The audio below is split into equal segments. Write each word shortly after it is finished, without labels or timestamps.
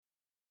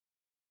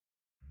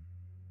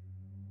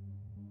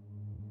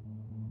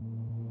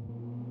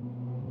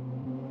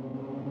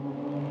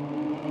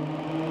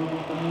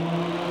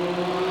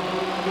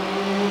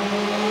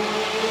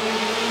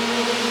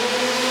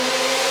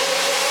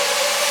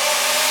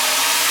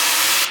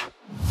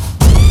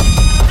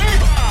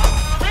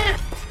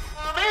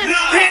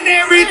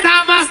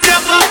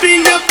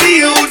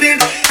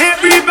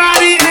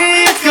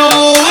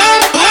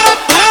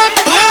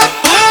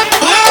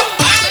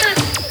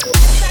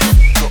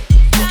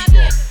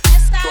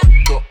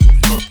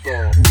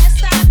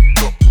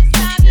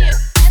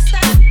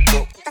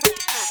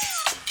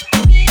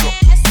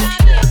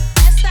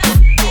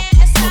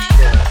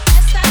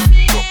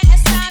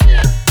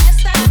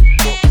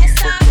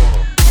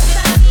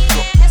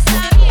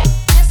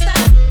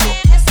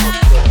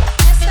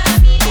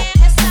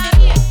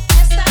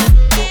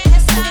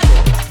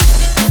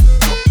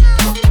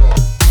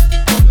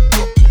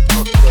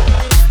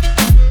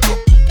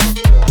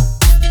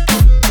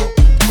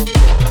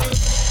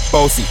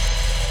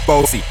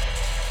Bossy,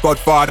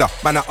 Godfather,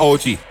 man a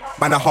OG,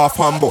 man a half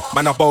humble,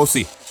 man a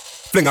bossy.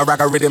 Fling a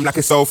rag a rhythm like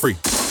it's so free.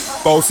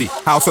 Bossy,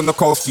 house on the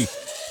coast G.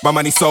 My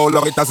money so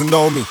long it doesn't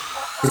know me.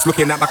 It's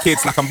looking at my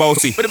kids like I'm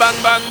bossy. With a bang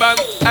bang bang,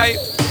 aye.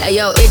 Hey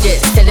yo,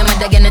 Idris, tell them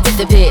I'm gonna take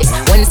the piss.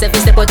 One step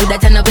out to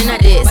that turn up in a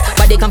this.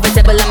 Body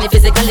comfortable and me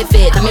physically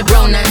fit. I'm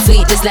brown and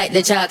sweet just like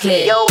the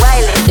chocolate. Yo,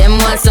 Wiley, them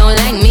ones sound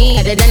like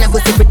me. Other than a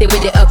pussy pretty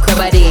with the upper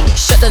body.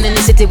 Shut down in the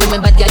city with me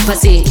bad girl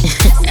pussy.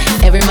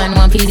 Every man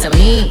want piece of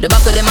me. The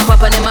back of them a pop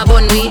and them a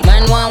bun weed.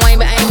 Man want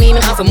wine behind me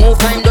have to move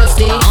time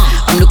dusty.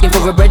 I'm looking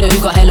for a brother who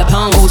got hella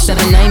pound.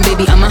 079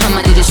 baby, I'm a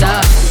hammer in the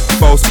shop.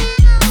 Bossy,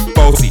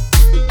 bossy,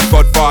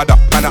 Godfather,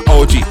 man a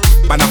OG,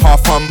 man a half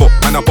humble,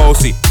 man a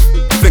bossy.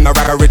 Fling a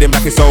rag a rhythm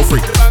like it's so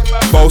free.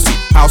 Bossy,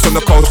 house on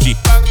the coast G.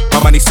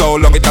 My money so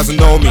long it doesn't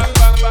know me.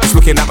 It's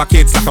looking at my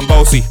kids like I'm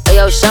bossy. Hey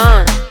yo,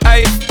 Sean.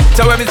 Aye,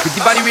 so when me spitty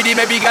body with it,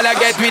 maybe gala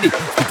get with it.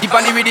 Spitty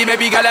body with it,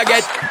 maybe gala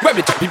get. When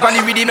me choppy body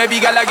with it, maybe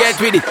gala get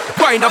with it.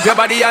 Wind up your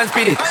body and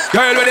spin it.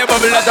 Girl, when you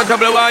bubble out of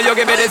trouble, why you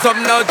give me this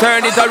something now?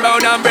 Turn it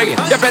around and bring it.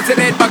 You're pressing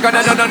it back on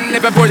and on.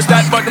 If you push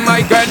that button,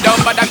 my girl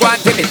down, but I go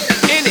and in it.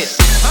 In it.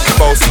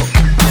 Bossy,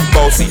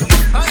 bossy,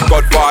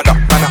 Godfather,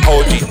 man a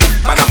OG,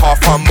 man a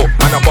half humble,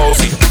 man a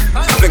bossy.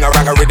 Fling a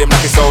rag a rhythm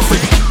like it's so free.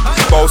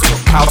 Bossy,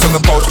 house on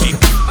the coast G.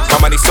 My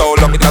money so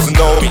long it doesn't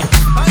know me.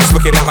 It's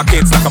looking at my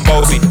kids like I'm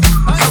bossy.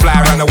 I fly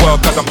around the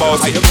world cause I'm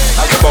bossy.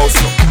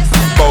 Bossy,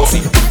 bossy,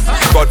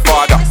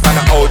 Godfather, man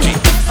a OG,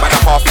 man a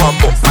half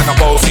humble, man a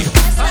bossy.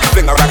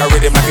 Fling a rag a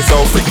rhythm like it's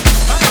so free.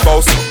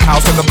 Bossy,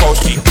 house on the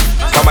coast G.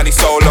 My money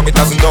so long it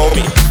doesn't know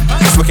me.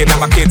 It's looking at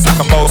my kids like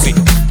I'm bossy.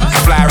 I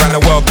fly around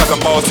the world cause I'm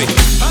bossy.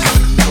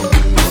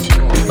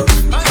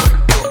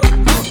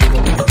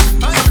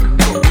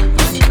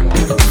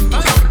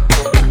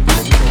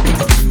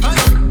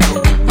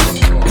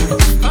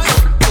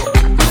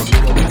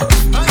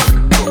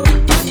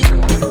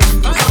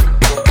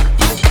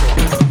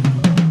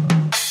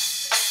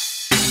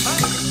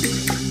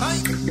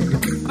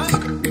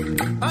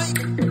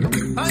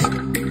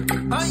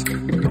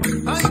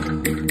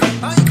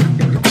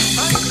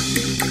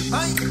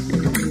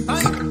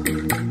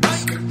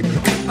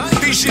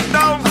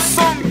 Digital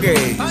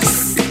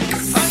Songs,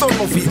 só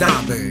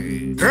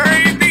novidade.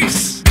 Hey,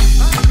 this.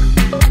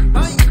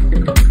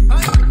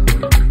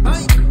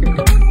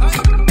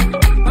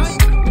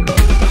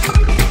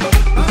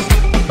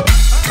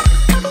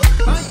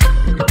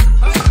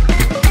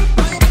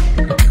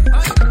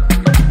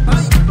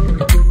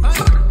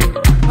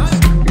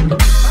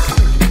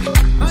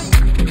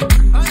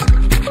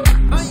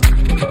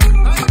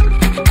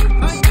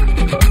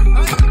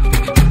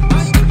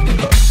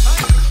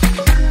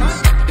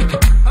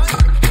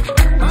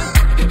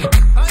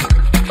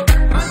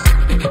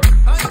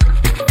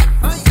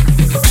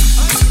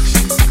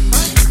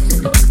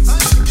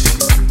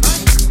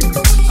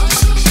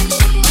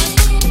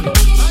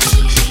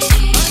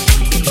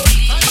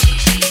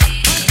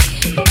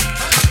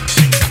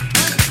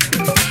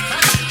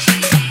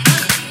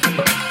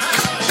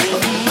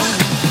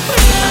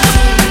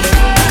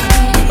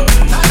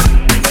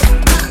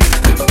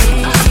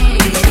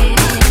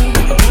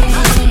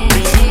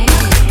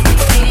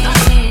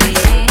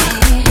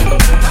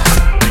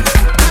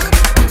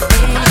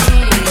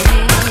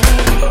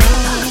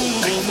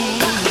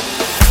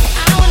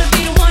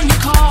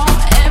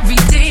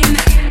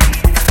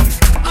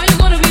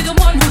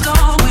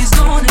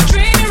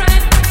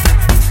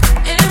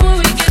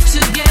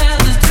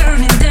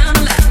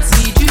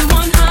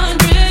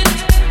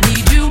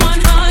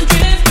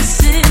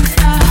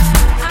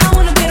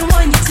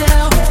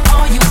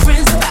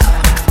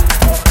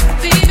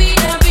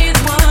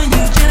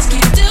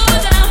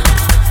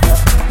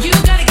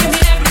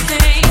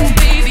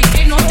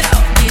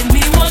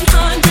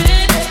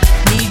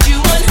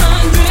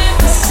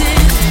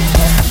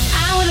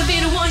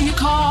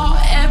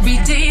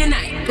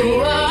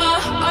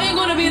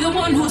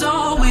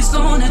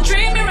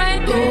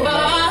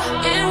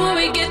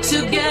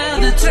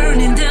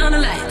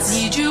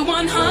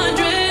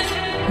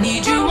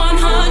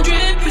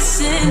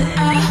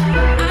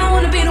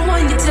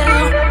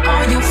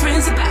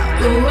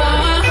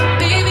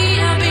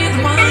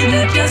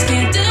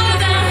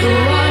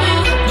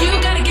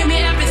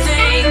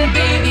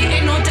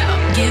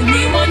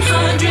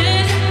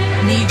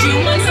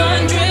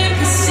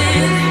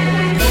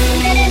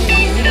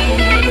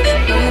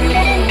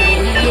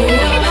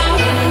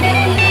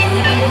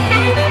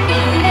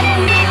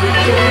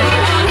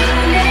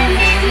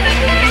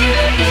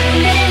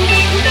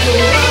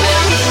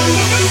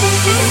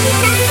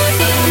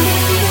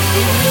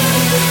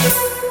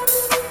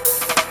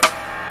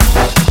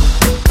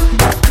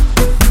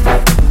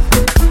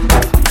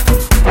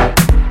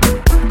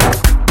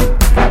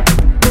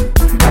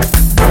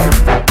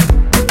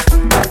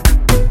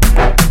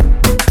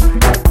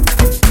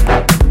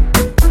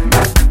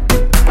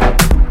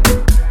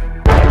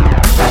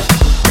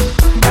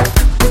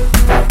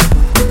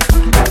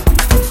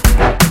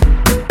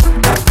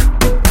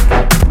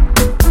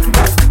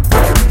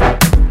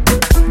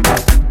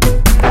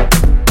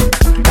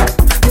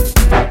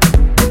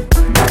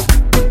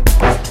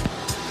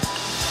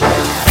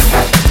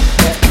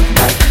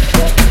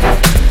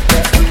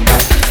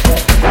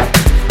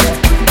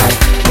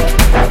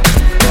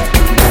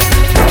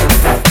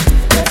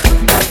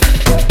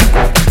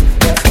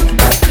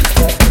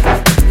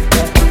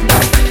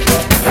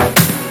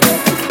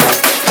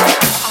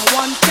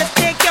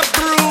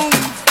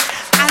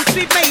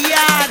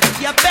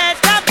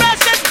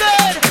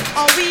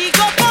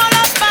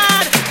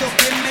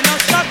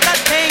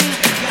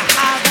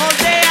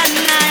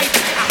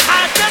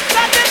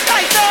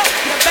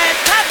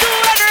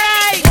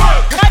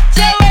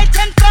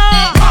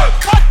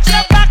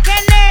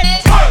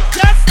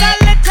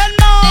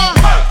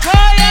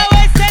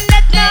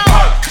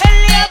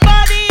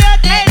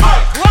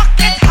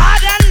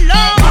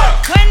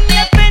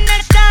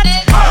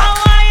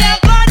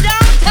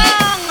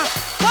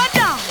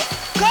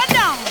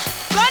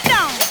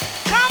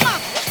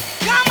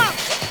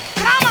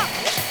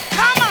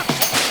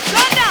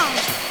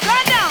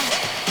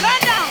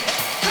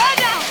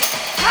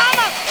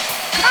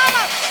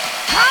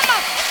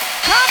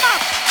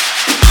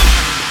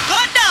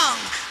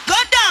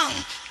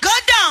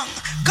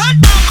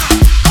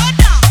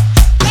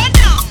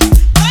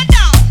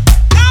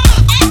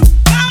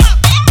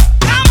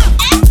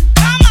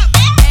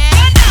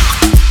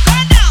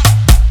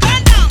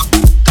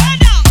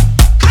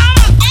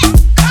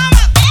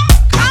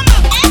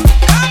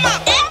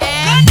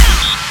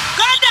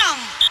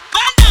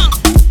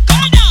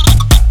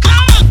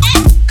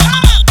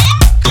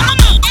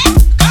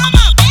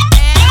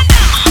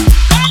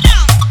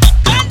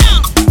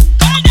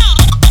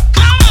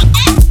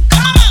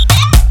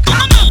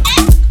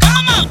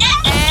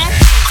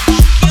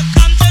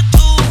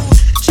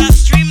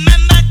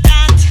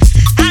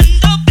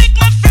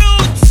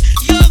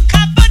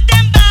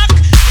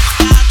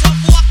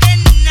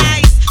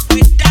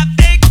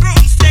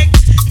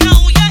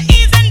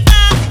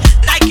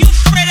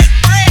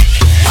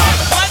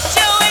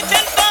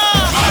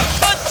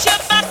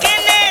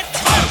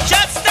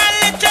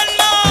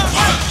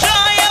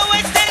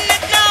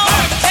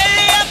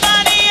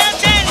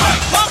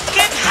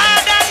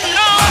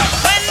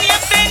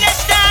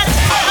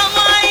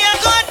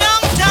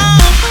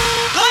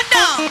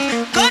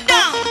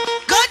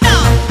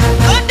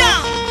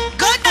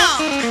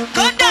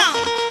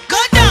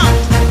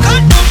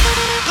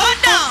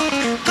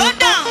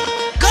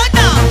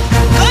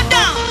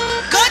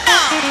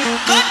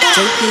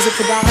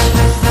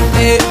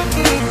 Hey,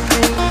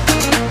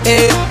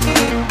 hey,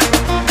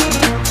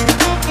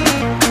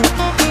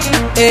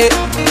 hey.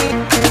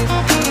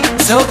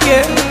 It's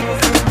okay.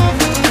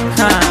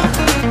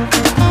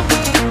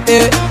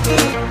 Hey,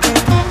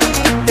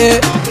 hey.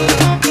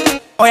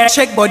 Oh yeah,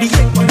 shake body.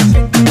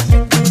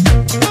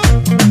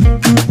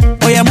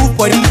 Oh yeah, move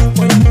body.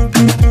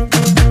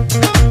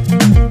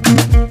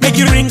 Make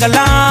you ring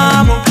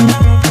alarm.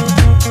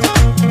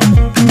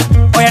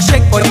 Oh yeah,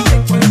 shake body.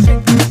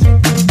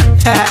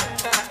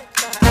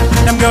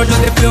 Them girls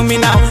just they feel me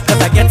now.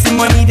 Cause I get some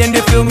money, then they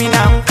feel me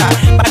now.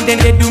 But then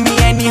they do me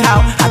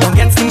anyhow. I don't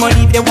get some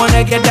money, they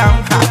wanna get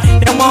down.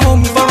 They want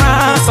hold me for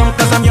ransom.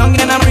 Cause I'm young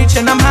and I'm rich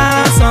and I'm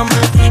handsome.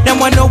 They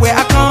want know where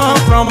I come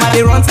from. I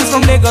they run since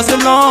from Lagos to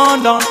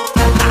London.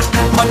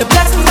 All the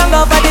blessings and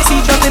love I they see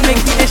just to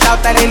make me they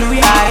shout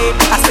hallelujah.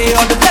 I say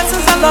all the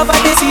blessings and love I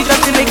they see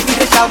just to make me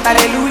they shout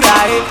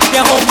hallelujah.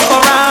 They hold me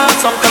for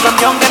ransom. Cause I'm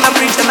young and I'm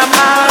rich and I'm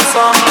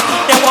handsome.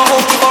 They want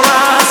hold me for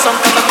ransom.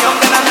 Cause I'm young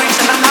and I'm rich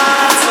and I'm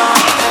handsome.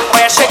 Oh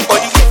yeah, shake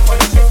body.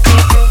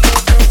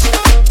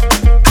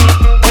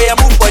 Oh yeah,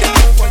 move body.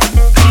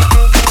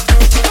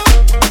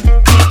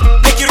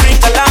 Make you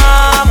ring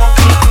alarm.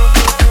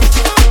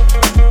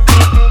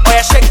 Oh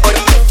yeah, shake body.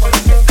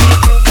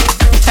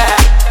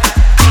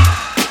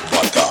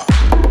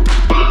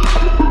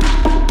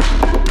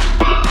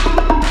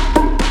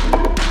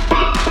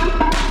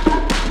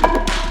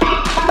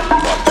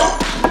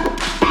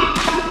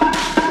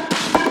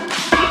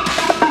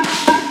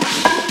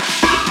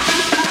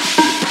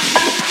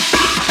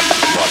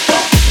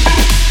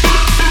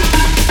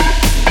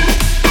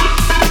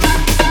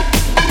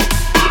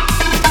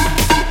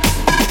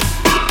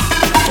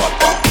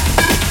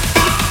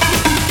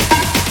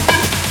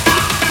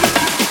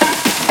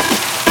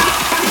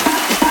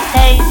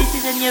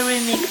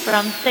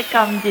 From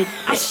Second Ditch.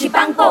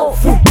 Ashibango.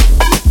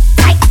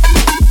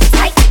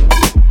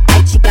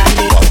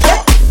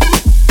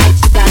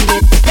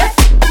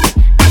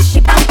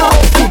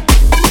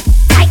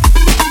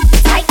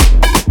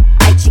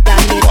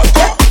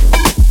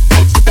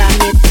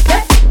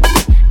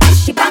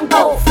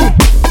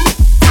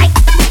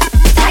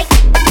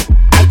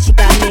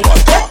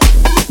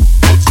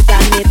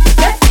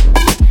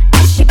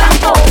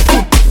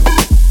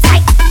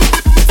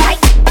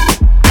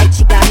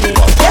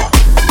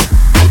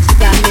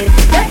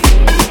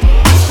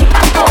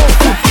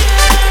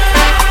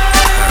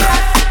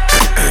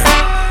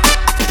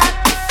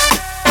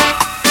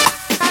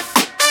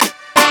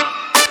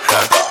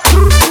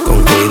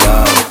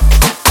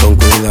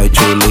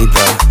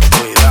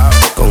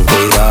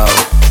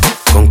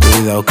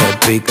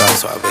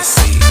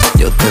 Suavecito,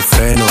 yo te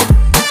freno,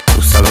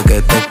 tú sabes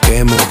que te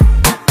quemo.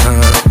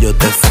 Yo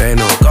te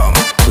freno,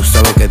 tú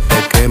sabes que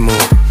te quemo.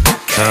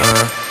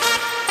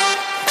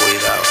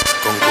 Cuidado,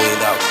 con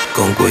cuidado,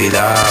 con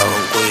cuidado,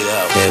 con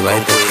cuidado. Que va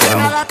y te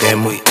quemo,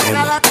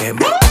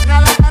 quemo.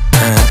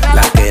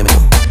 La quemo,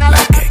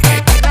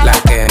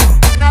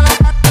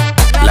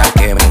 la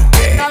quemo.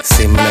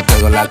 Si me le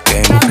pego la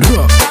quemo.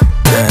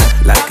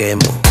 La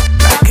quemo,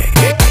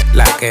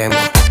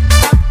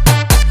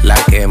 la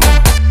quemo.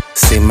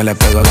 Si me le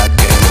pego la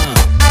quemo.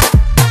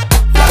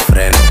 La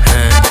freno,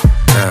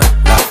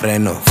 la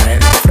freno.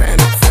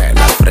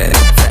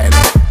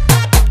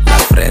 La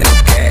freno,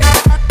 ¿qué?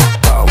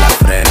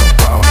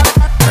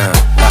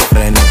 La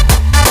freno,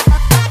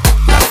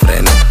 la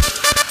freno.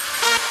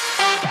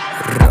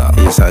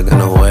 Y sabe que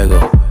no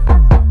juego,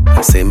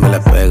 así me le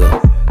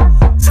pego.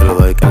 Se lo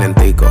doy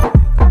calentico,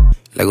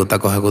 le gusta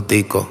coger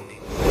gustico.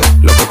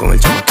 Loco con el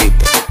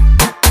chamaquito,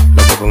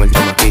 loco con el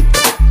chamaquito.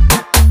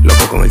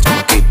 Loco con el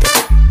chamaquito,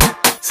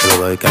 se lo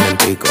doy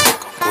calentico.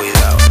 Con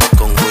cuidado,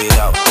 con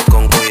cuidado,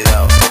 con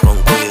cuidado, con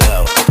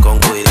cuidado, con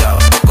cuidado,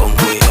 con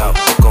cuidado,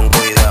 con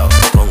cuidado,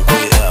 con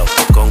cuidado,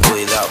 con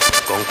cuidado,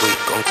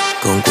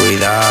 con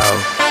cuidado.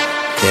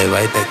 Que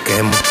va y te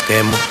quemo. La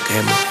quemo,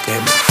 la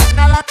quemo.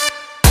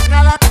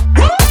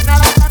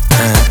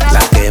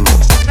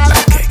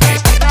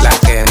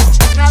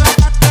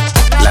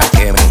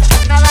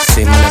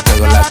 Si me le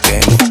pego la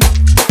quemo.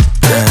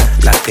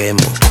 La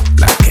quemo,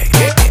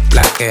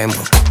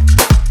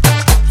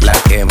 la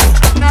quemo.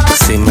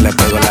 Si me le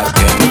pego la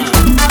quemo.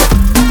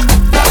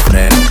 La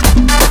freno,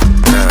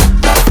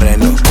 la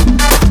freno.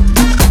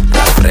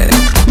 La freno,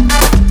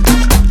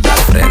 la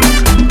freno.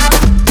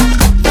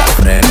 La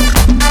freno,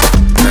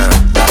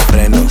 la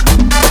freno.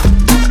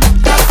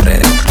 La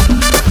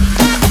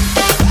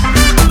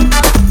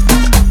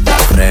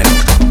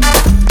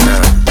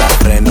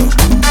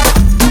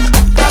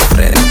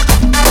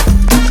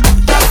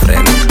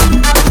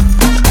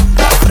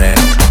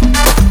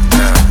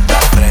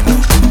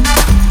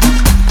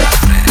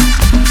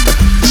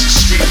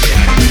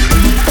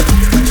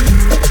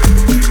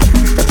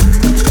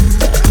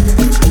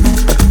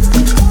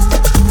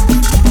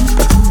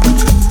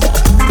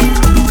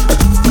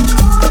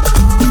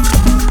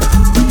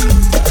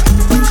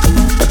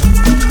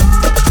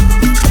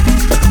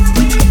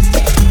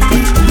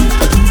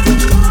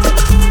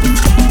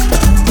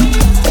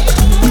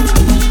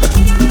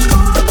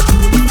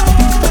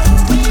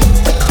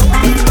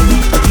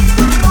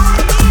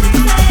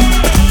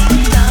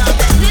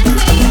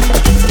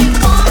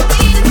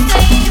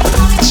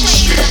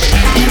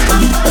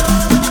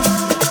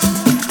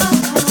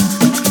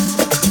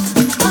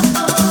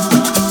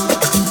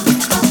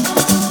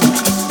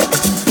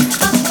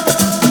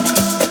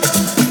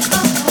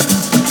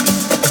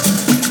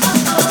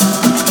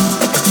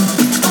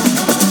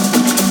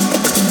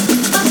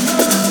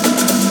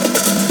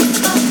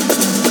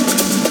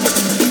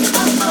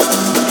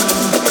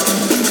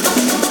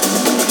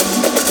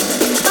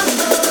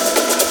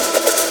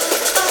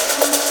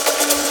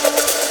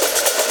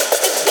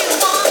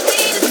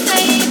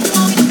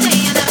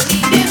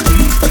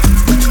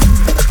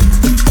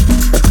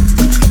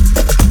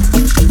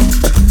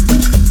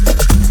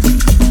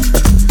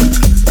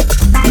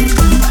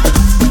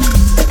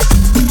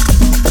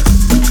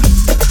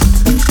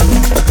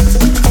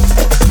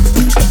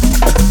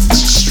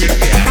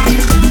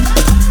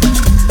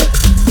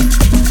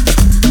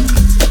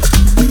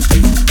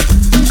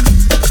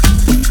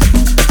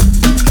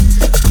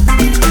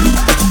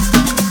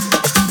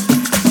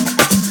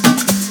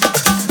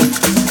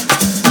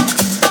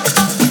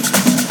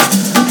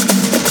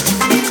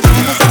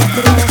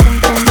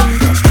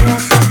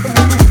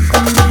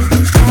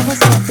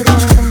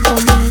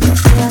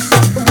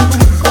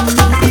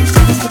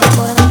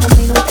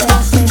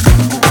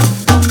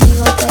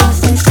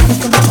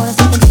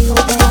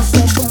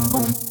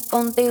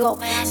contigo.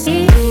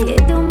 Y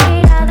tu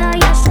mirada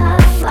ya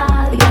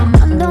estaba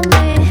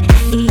llamándome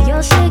y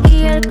yo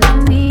seguí el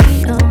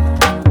camino.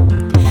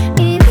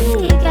 Y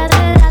vi que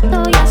hace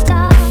rato ya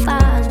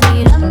estabas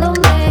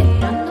mirándome.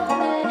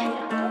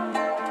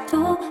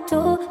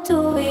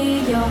 Tú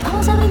y yo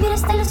vamos a vivir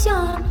esta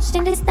ilusión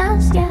sin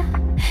distancia.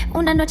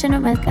 Una noche no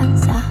me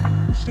alcanza.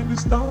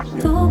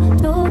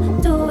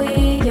 Tú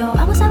y yo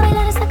vamos a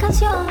bailar esta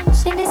canción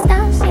sin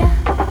distancia.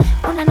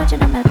 Una noche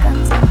no me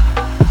alcanza.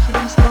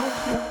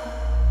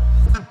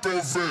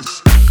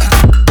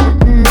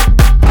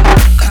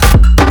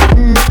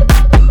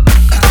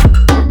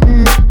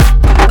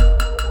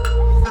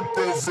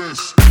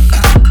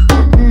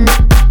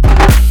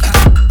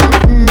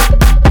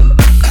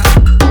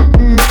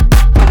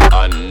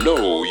 I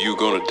know you're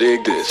gonna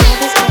dig this.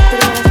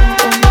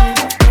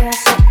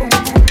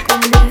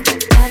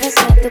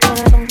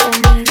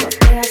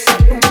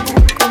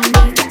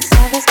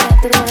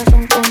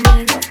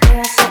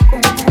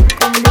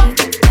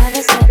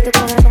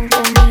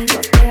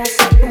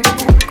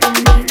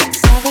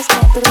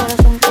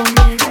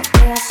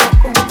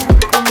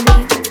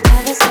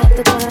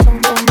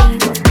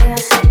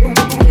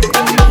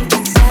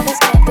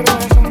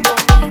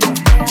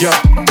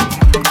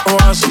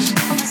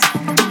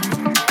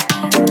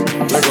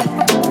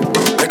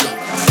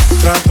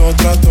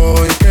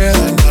 Trato y queda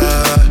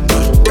nada.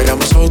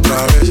 Peleamos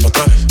otra vez.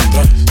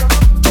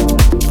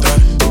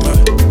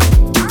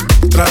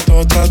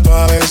 Trato,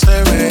 a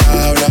veces me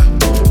habla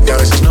y a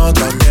veces no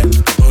también,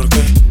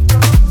 porque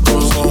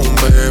como un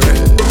bebé.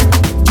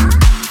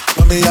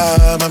 Mami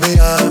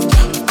ya,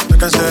 me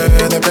cansé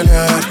de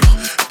pelear.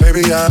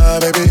 Baby ya,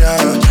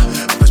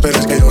 no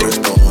esperes que yo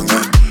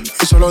responda.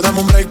 Y solo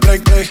dame un break.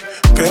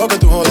 Creo que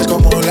tú jodes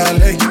como la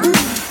ley.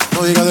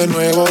 No digas de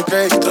nuevo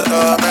que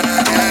trátame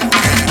bien.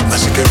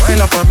 Así que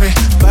baila pa' mí.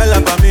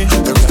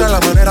 Me gusta la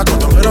manera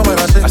cuando me lo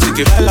muevas así. Así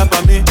que baila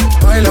pa' mí.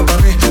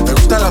 Me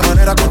gusta la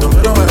manera cuando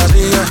me lo muevas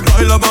así.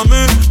 Baila pa'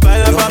 mí.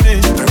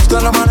 Me gusta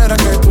la manera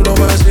que tú lo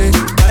mueves así.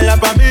 Baila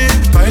pa' mí.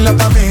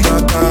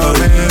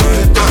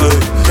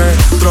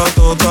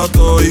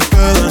 Trato y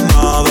queda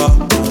nada.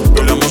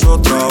 Peleamos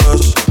otra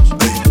vez.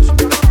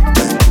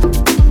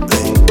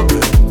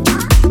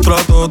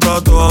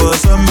 Trato, a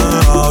veces me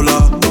habla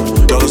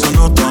y a veces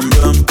no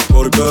también,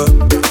 porque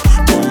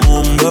como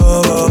un bebé.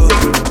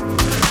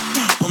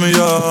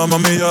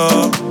 Mami ya,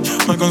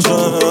 me cansé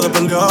de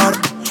pelear.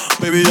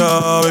 Baby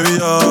ya,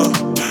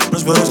 no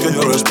esperes que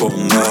yo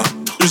responda.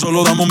 Y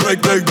solo dame un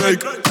break.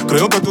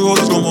 Creo que tú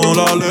jodes como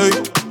la ley.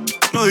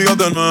 No digas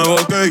de nuevo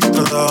que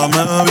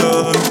trátame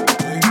bien.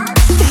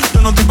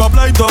 Yo no estoy pa'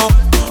 pleito,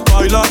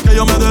 baila que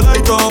yo me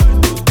deleito.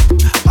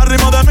 Al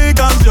ritmo de mi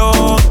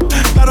canción,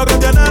 claro que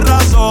tienes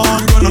razón.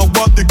 Yo no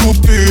voy a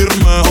discutir,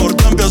 mejor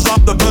te empiezas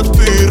a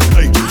vestir.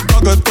 Ey,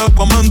 pa' que te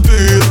voy a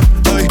mentir.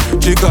 Ey,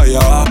 chica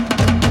ya,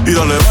 y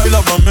dale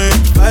baila pa' mí.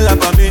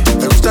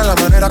 Me gusta la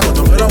manera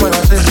cuando me lo muevas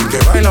así. Así que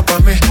baila pa'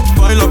 mí.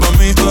 Me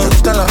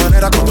gusta la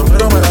manera cuando me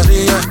lo muevas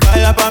así.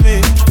 Baila pa'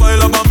 mí.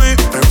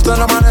 Me gusta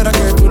la manera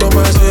que tú lo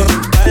mueves así.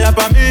 Baila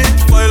pa' mí.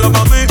 Voy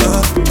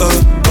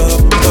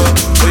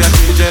a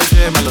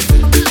chiche, me lo sé.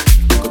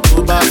 Que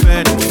tu vas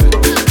faire nous fait.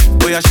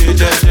 Voy a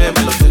chiche,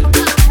 me lo sé.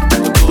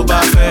 Que tu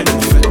vas faire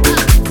nous fait.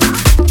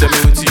 Tell me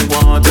what you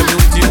want,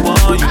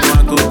 you know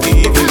I go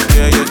give you,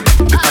 yeah.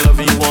 The kind of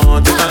you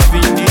want, the kind of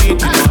you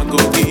need, you know I go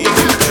give you,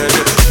 yeah.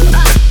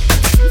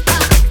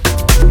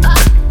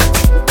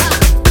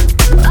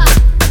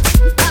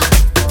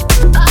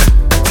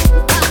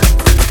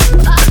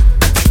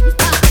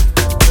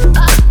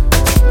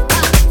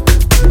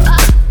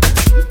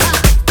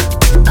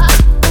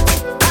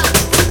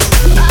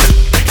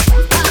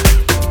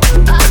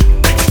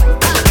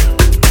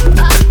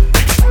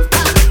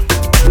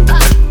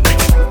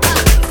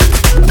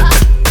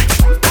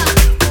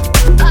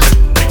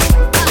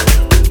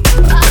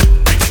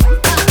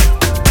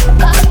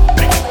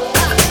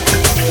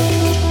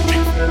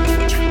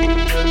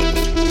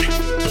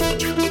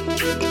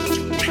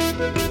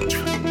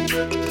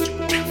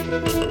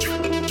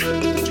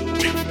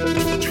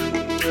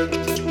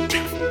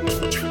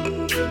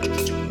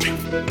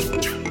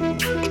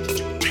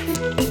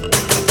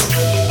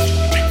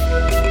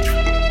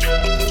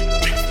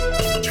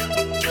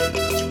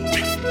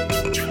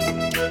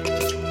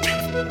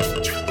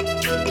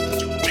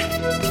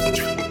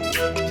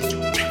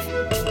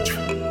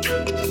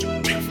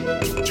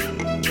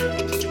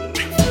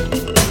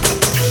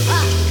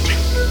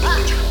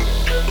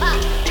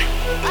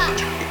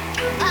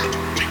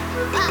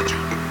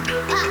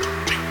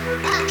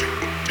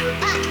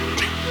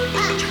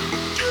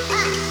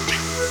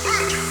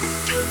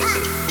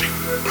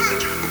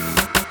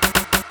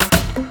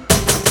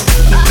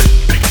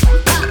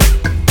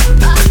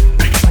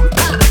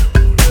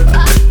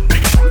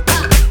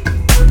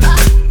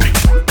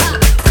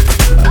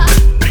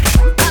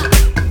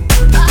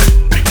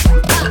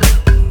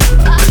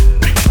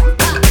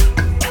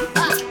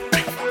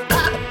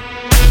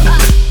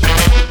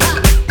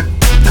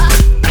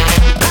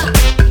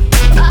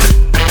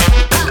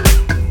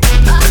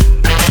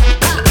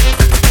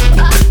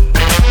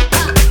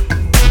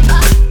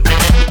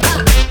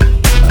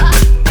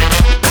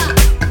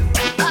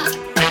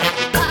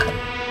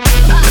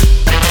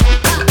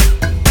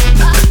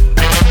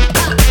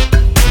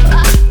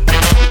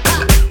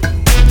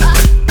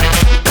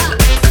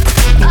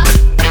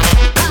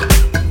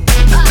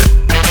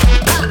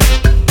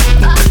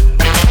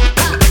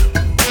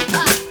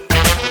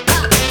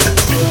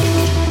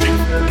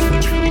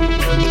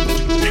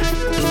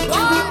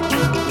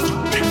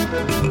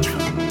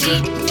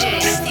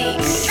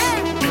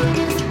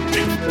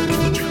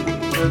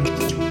 Bitches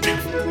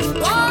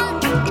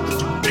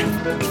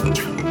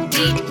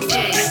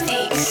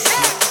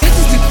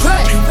be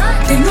pressed.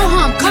 They know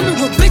how I'm coming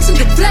with bitch in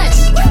the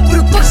flesh. Who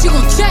the fuck she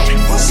gon' check?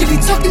 She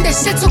be talking that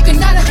shit, talking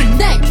out of her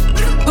neck.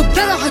 But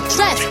blood on her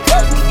dress.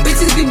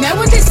 Bitches be mad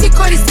when they see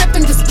Cardi step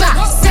in the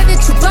spot. Said that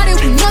you bought it,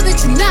 we know that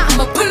you not.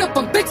 I'ma pull up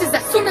on bitches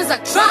as soon as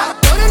I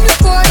drop. Go to New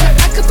York,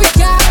 I could be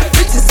y'all.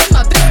 Bitches in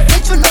my bed, they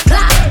tryna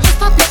fly.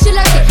 Just poppin' shit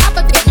like they hot,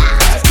 but they not.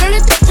 Girl,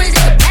 if they crazy,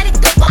 the panic,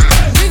 the wine.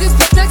 Niggas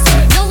be flexin',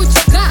 we know what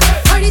you got.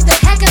 Party the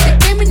heck out the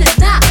game in the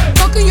knot.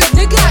 Fuckin' your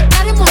nigga, I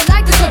got him on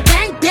like this. So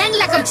bang, bang,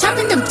 like I'm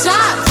chopping them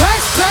chops.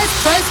 Press, press,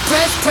 press,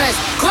 press, press.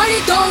 Cardi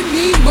don't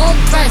need more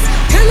press.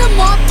 Kill them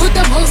all, put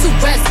them hoes to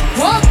rest.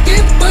 Walk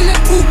in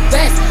bulletproof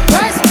vest.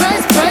 Press,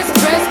 press, press,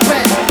 press,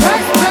 press.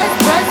 Press, press,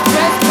 press,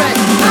 press, press.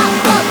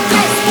 Pop up,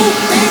 guess who,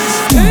 bitch?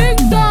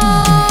 Ding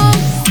dong.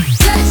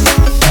 Flex.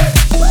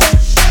 Flex.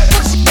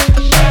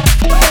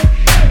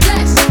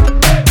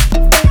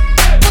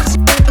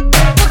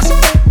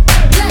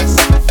 Flex.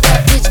 Bad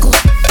bitch go.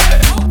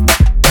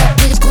 Bad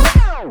bitch go.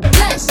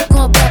 Flex.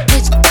 Go bad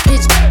bitch,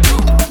 bitch. Go.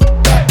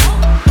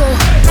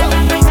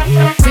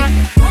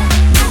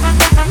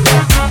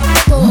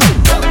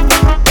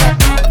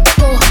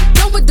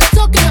 Done with the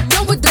talking, I'm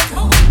done with the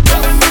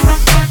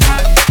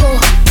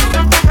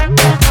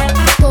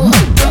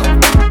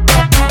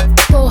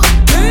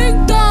ding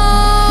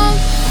dong.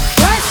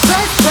 Press,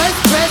 press, press,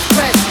 press,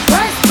 press.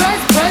 Press,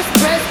 press, press,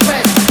 press,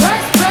 press.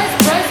 Press, press,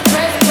 press,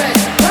 press, press.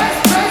 Press,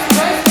 press,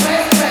 press,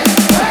 press, press.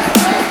 Press,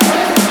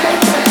 press, press,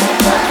 press,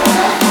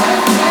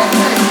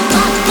 press.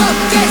 Pop up,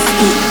 guess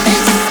who,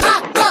 bitch?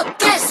 Pop up,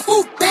 guess who,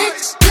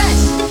 bitch? Flex.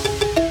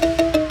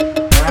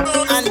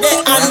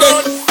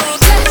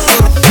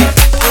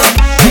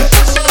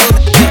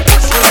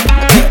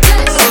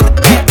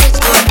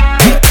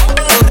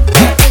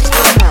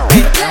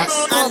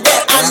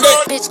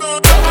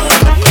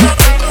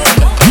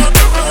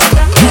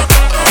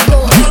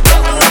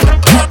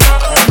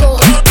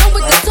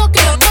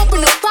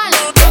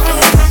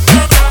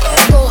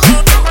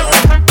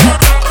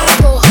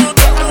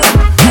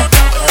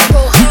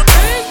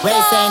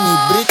 Wij zijn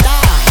niet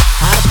brutaal,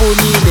 harpoen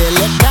niet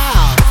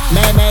illegaal.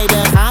 Mijn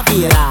meiden gaan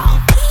viraal,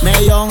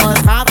 mijn jongens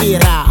gaan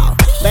viraal.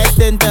 Wij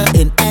stunten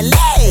in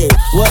LA,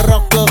 we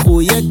rocken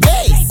goeie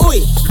days.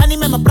 Oei, ga niet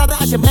met me praten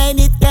als je mij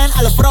niet kent.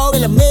 Alle vrouwen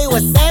willen mee,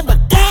 we zijn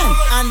bekend.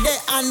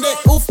 Ande,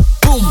 oef,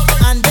 boom.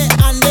 Ande,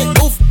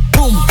 oef,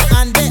 boom.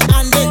 Ande,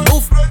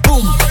 oef,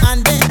 boom.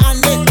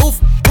 Ande, oef,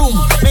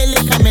 boom.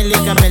 Melika,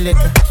 melika,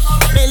 melika.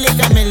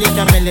 Melika,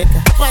 melika,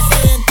 melika.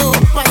 Paseento,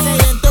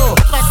 paseento,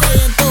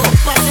 paseento,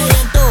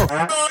 paseento.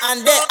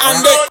 Ande.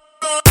 Ande,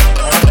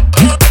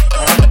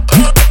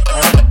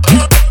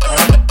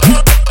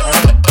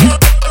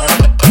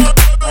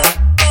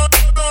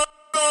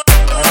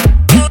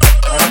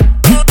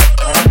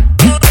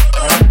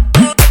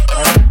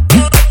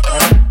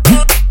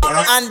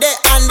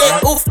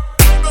 oef.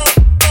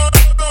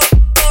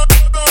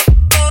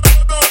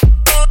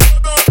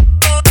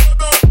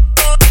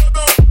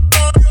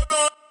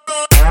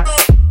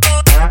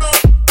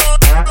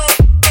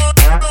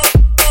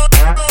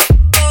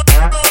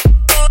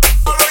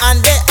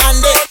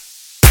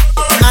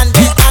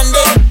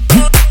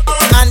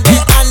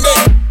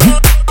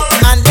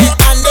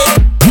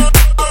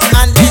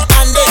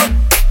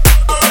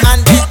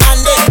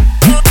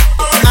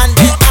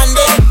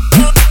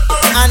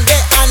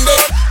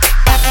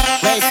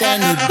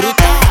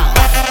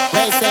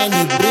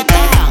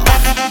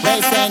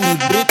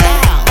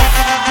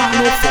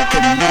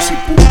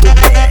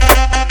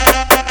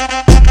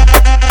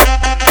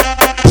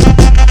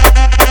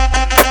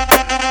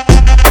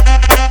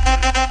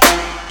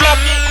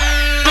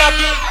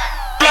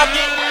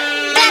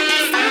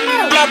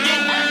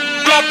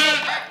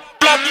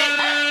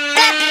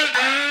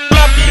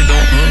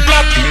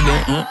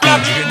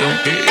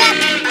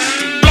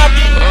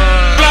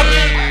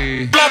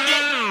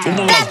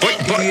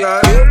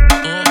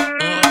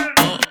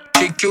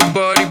 Shake your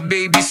body,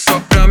 baby, só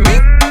pra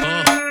mim.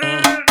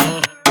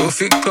 Tô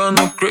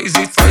ficando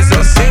crazy, faz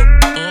assim.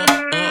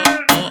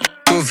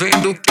 Tô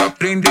vendo que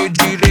aprendeu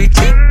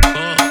direitinho.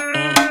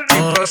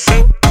 Tipo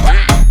assim.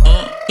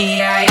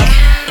 Y ahí,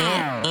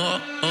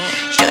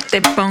 yo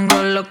te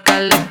pongo loca,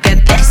 look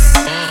at this.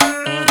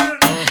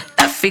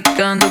 Tá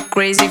ficando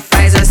crazy,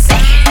 faz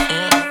assim.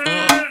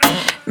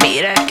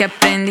 Mira que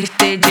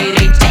aprendiste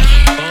direitinho.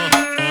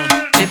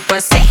 Tipo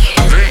assim.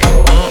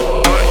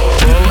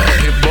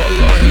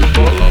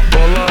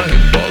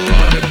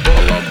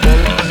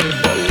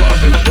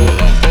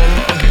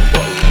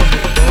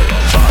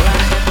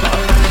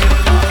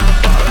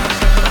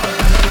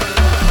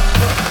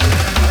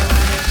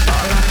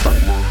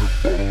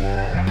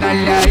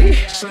 Dale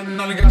ahí, esa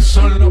nalga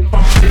solo pa'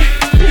 mí.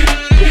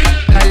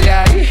 Dale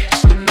ahí,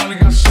 esa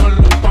nalga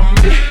solo pa'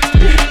 mí.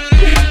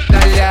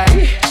 Dale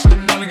ahí, esa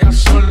nalga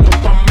solo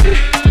pa' mí.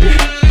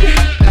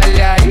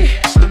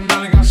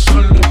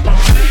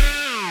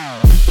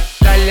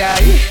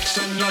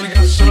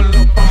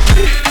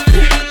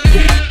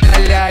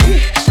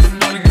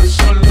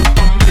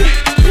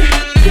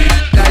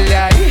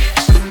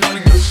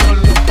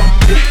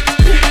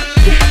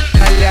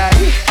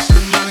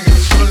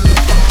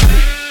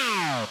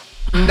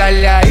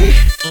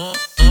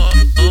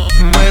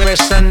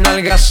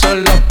 nalga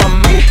solo pa'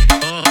 mí.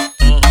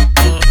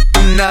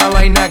 Una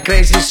vaina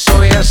crazy,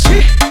 soy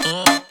así.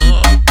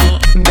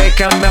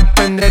 Déjame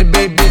aprender,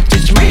 baby,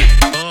 teach me.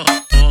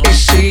 Y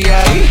sigue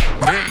ahí.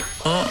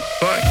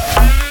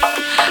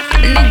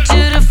 I need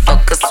you to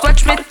focus,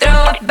 watch me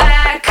throw it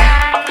back.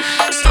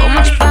 So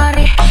much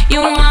body,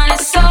 you want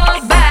it so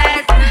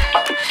bad.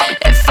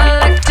 If I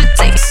like to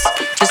taste,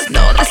 just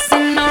know this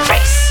ain't no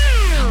race.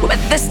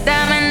 With this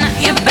stamina,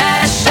 you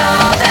better show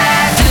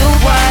that. Do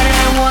what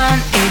I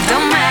want, it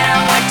don't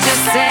matter what you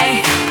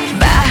say.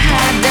 Baja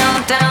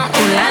down, down,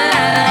 ooh la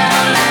la la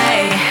la.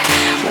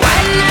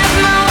 Widen up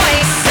my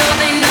waist so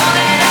they know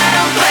that I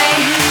don't play.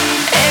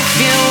 If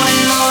you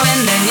ain't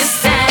moving, then you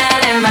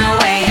stand in my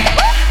way.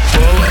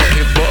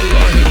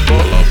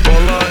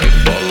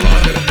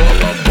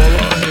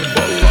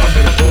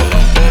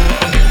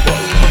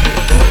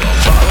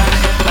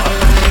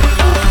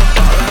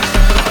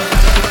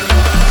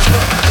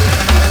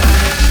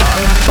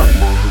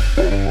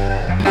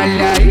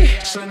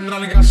 Esa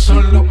nalga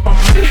solo pa'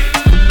 mí.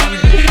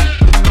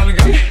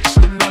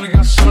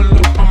 Nalga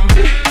solo pa'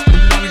 mí.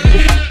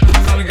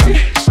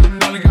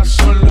 Nalga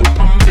solo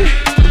pa' mí.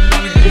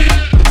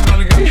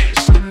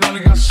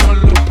 Nalga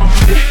solo pa'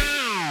 mí.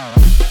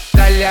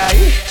 Dale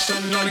ahí. Esa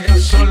nalga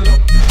solo.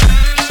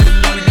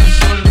 Nalga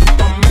solo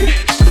pa' mí.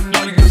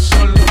 Nalga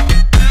solo.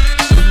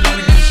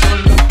 Nalga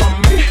solo pa'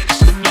 mí.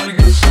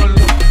 Nalga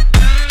solo.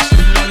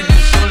 Nalga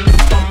solo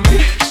pa' mí.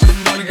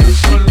 Nalga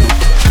solo.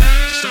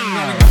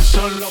 Nalga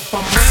solo pa'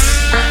 mí.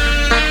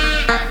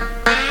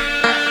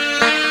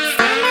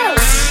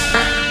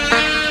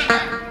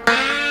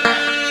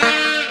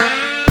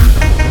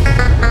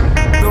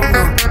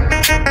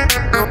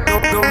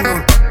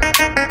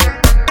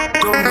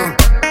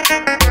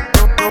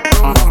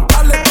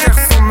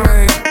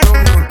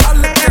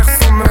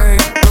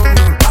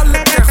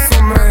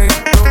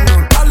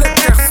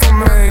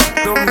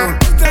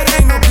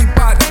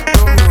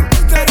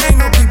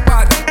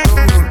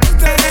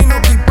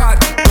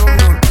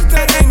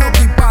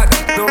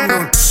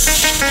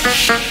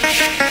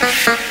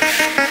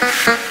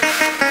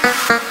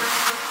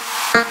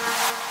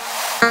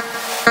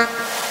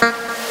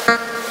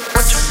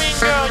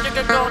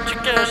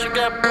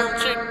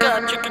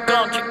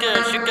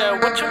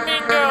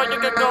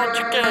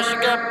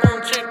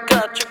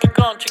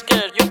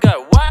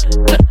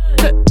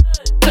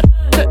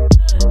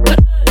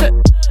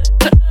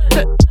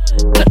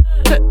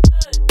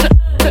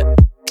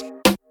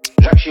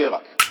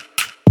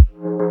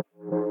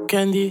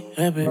 Candy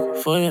heb ik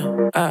voor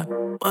je,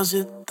 was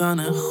het dan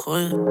een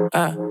goeie,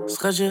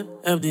 schatje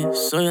heb die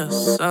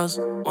sojasaus,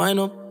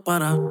 wine op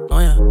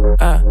paranoia,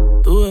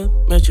 doe het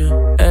met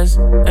je S,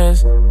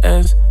 S,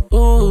 S,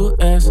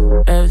 S,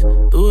 S,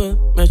 doe het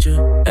met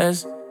je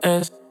S,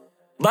 S.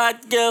 Bad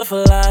girl for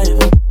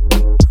life,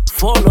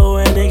 follow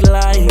en ik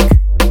like,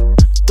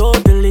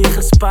 totally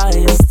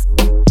gespiced,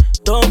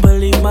 don't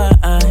believe my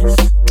eyes.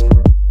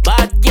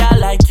 Bad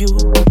girl like you,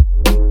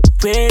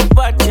 weet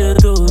wat je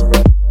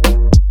doet.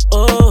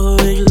 Oh,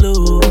 ik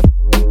loop.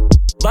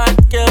 Bad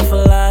girl for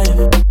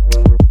life.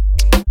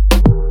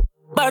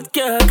 Bad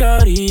girl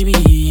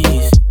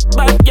Caribisch.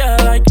 Bad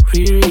girl like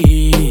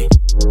Riri.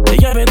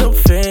 Jij bent op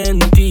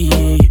Fenty.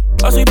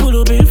 Als ik pull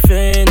op in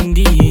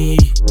Fendi.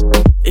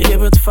 Ik heb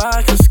het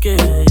vaak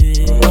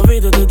geskipt. Maar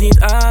weet dat het niet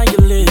aan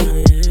je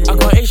ligt.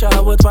 Aqua Asia,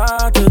 hou het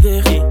water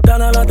dicht.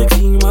 Daarna laat ik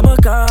zien waar mijn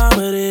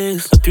kamer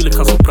is. Natuurlijk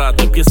gaan ze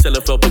praten, heb je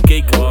zelf wel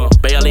bekeken.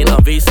 Ben je alleen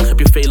aanwezig, heb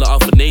je velen al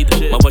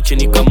vernederd. Maar wat je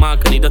niet kan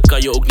maken, nee, dat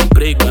kan je ook niet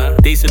breken.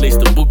 Deze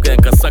leest de boeken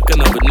en kan zakken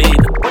naar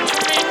beneden. What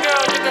you mean,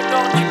 girl? You got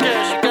gone, you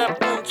cash. You got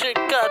boom, chick,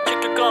 got, you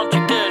got gone,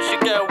 you cash. You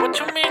got what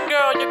you mean,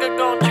 girl? You got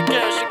gone, you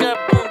cash. You got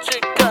boom,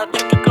 chick, got,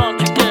 you got gone,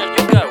 you cash.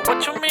 You got what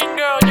you mean,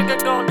 girl? You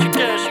got gone, you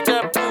cash. You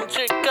got boom,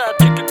 chick, got,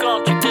 you got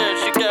gone, you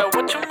cash. You got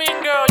what you mean,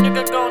 girl? You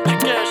got gone, you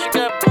cash. You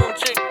got boom,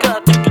 chick,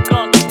 got, you got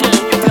gone, you cash.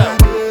 You got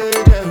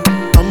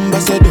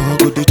Ambassador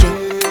go the chop,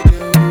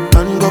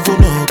 and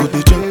governor go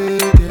the chop,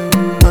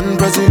 and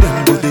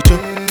president go the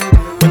chop.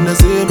 When I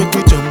say make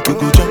we jump, we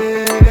go jump.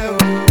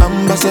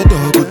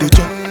 Ambassador go the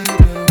chop,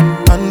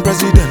 and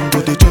president go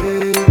the chop,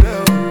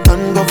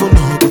 and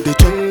governor go the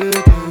chop.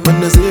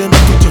 When I say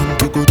make we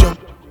jump, we go jump.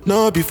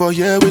 No before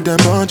here with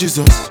them on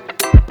Jesus.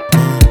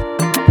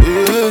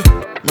 Yeah,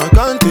 my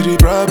country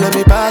problem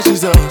it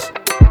passes us.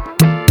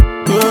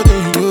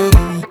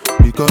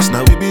 Because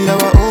now we be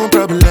our own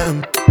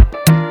problem.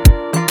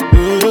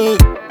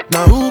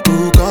 Now who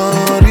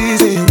can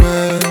reason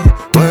well.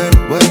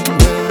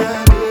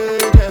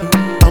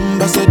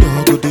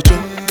 Ambassador go the chop,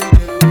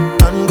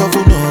 and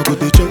governor go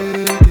the chop,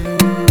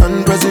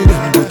 and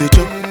president go the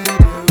chop.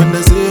 When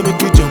I say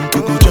make we jump,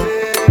 we go jump.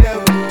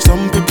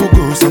 Some people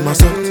go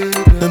somersault,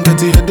 them get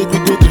the headache, we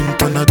go drink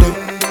Panadol.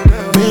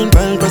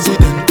 Meanwhile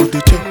president go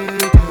the chop,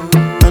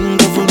 and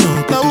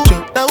governor go the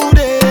chop. Now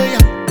they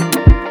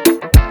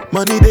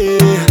money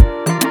there,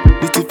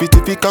 the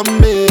tiffy come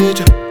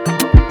major.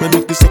 Me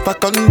make the suffer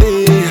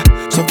conde,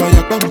 suffer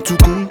ya bam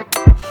tukun,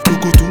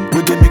 tukutun.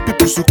 Where they make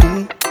people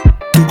sukun,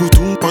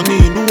 tukutun.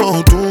 Money no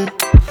want to,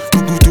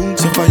 tukutun.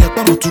 Suffer ya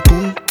bam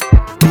tukun,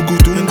 tukutun.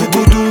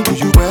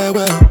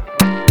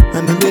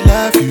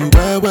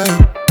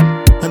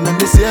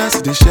 see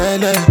us the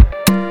shell.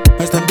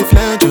 I stand the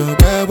flange,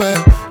 well,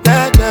 well.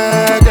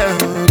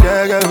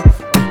 Yeah.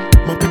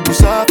 My people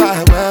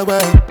suffer,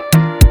 well.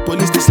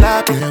 Police they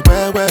slap, yeah,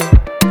 well.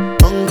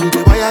 Hungry,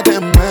 they wire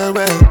them,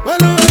 well.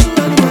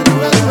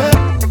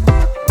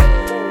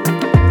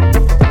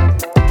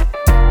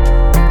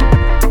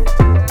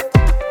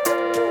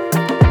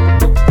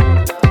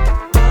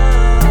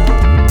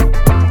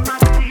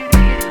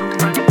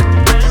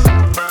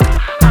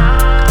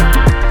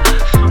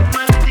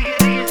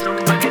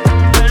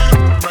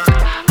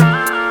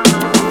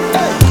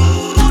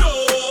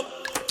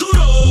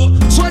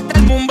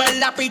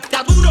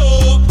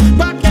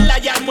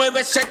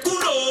 Ese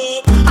culo,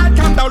 al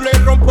candado le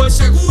rompo el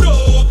seguro.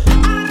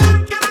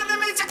 Arranca la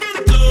demencia que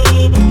el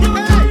club. No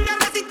me la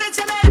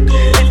resistencia del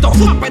club. Esto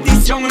fue a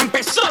petición,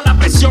 empezó la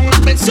presión,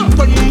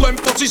 todo el mundo en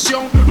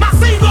posición.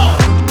 ¡Masivo!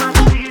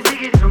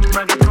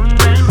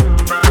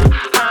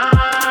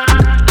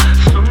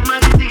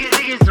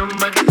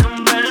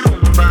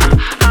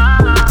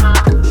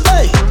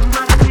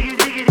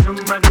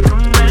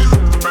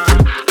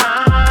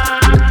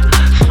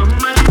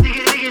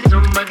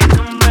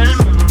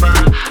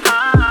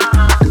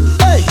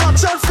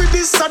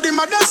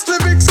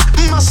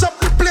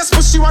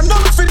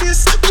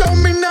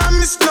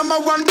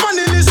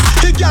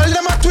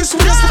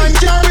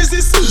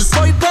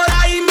 Voy por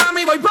ahí,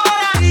 mami, voy por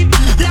ahí.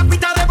 La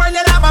pista de baile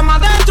la vamos a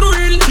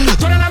destruir.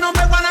 Tú eres la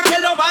number one que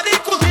lo va a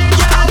discutir.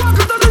 Yeah,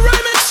 welcome to the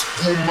remix.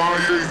 Oh my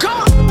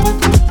God.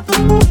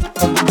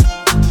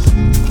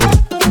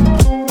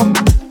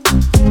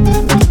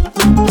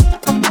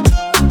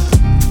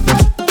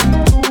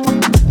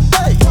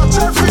 Hey, watch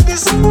out for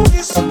this.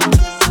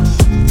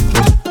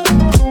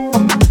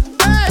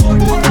 Hey, voy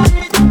por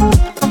ahí.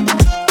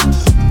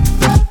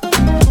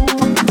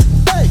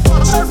 Hey,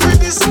 watch out for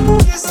this.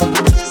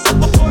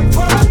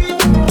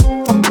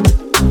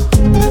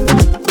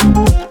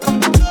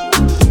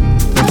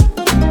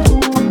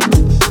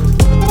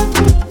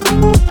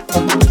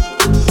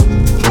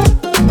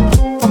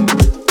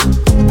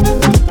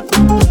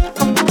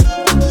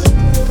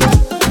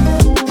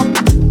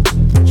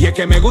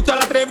 Que me gusta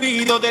el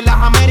atrevido de las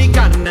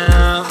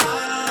americanas.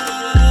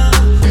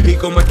 Y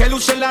como es que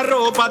luce la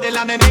ropa de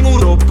la nena en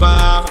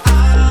Europa.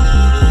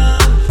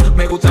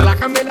 Me gusta la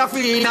candela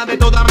fina de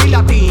toda mi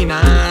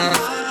latina.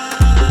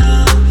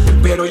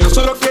 Pero yo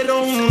solo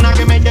quiero una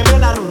que me lleve a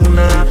la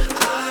luna.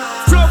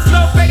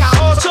 Flow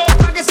pegajoso,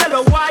 para que se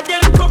lo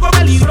guayen. Poco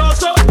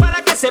peligroso,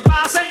 para que se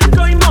pasen.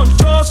 Estoy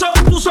monchoso,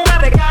 tú sobra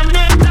de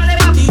carne. Dale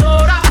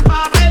batidora,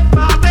 pate.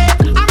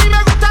 A mí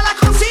me gusta la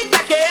cosita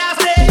que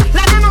hace.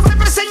 La nena se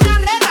preseña,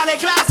 dale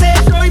clase.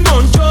 Estoy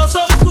monchoso,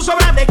 tú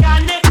sobra de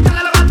carne.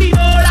 Dale la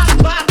batidora,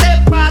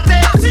 pate.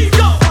 Así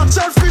yo. Watch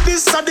out for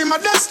this, I did my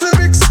best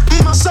lyrics.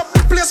 Mash up the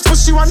place,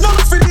 push you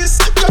enough for this.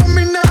 Love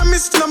me now,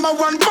 miss number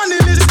one bunny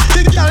list.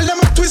 The girl them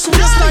a twist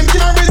waistline,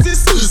 can't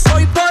resist.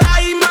 Voy por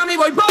ahí, mami,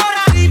 voy por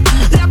ahí.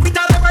 La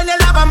pista de baile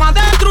la vamos a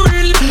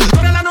destruir. Tú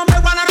eres la number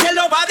one que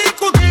lo va a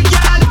discutir.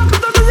 Yeah, welcome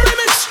to the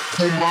remix.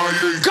 Oh my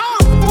God.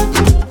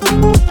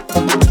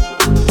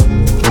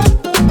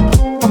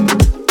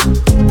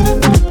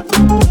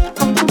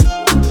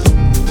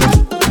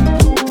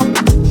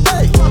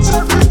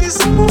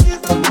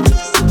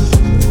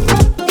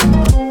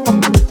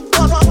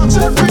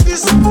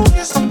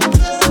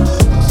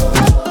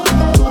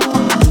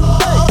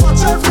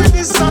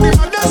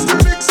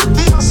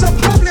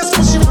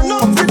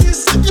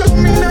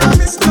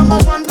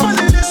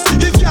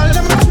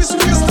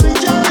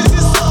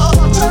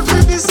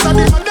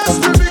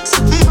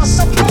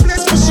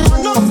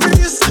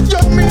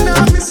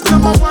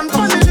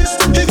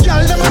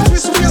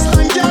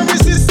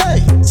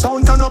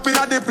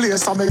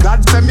 So me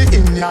glad send me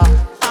in ya.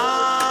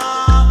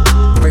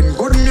 When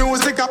good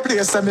music a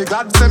play, so me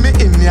glad send me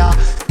in ya.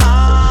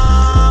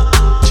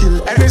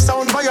 Kill any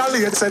sound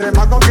violate, say them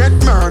a go get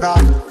murder.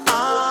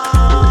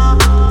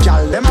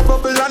 Girl them a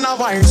bubble and a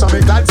wine, so me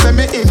glad send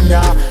me in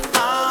ya.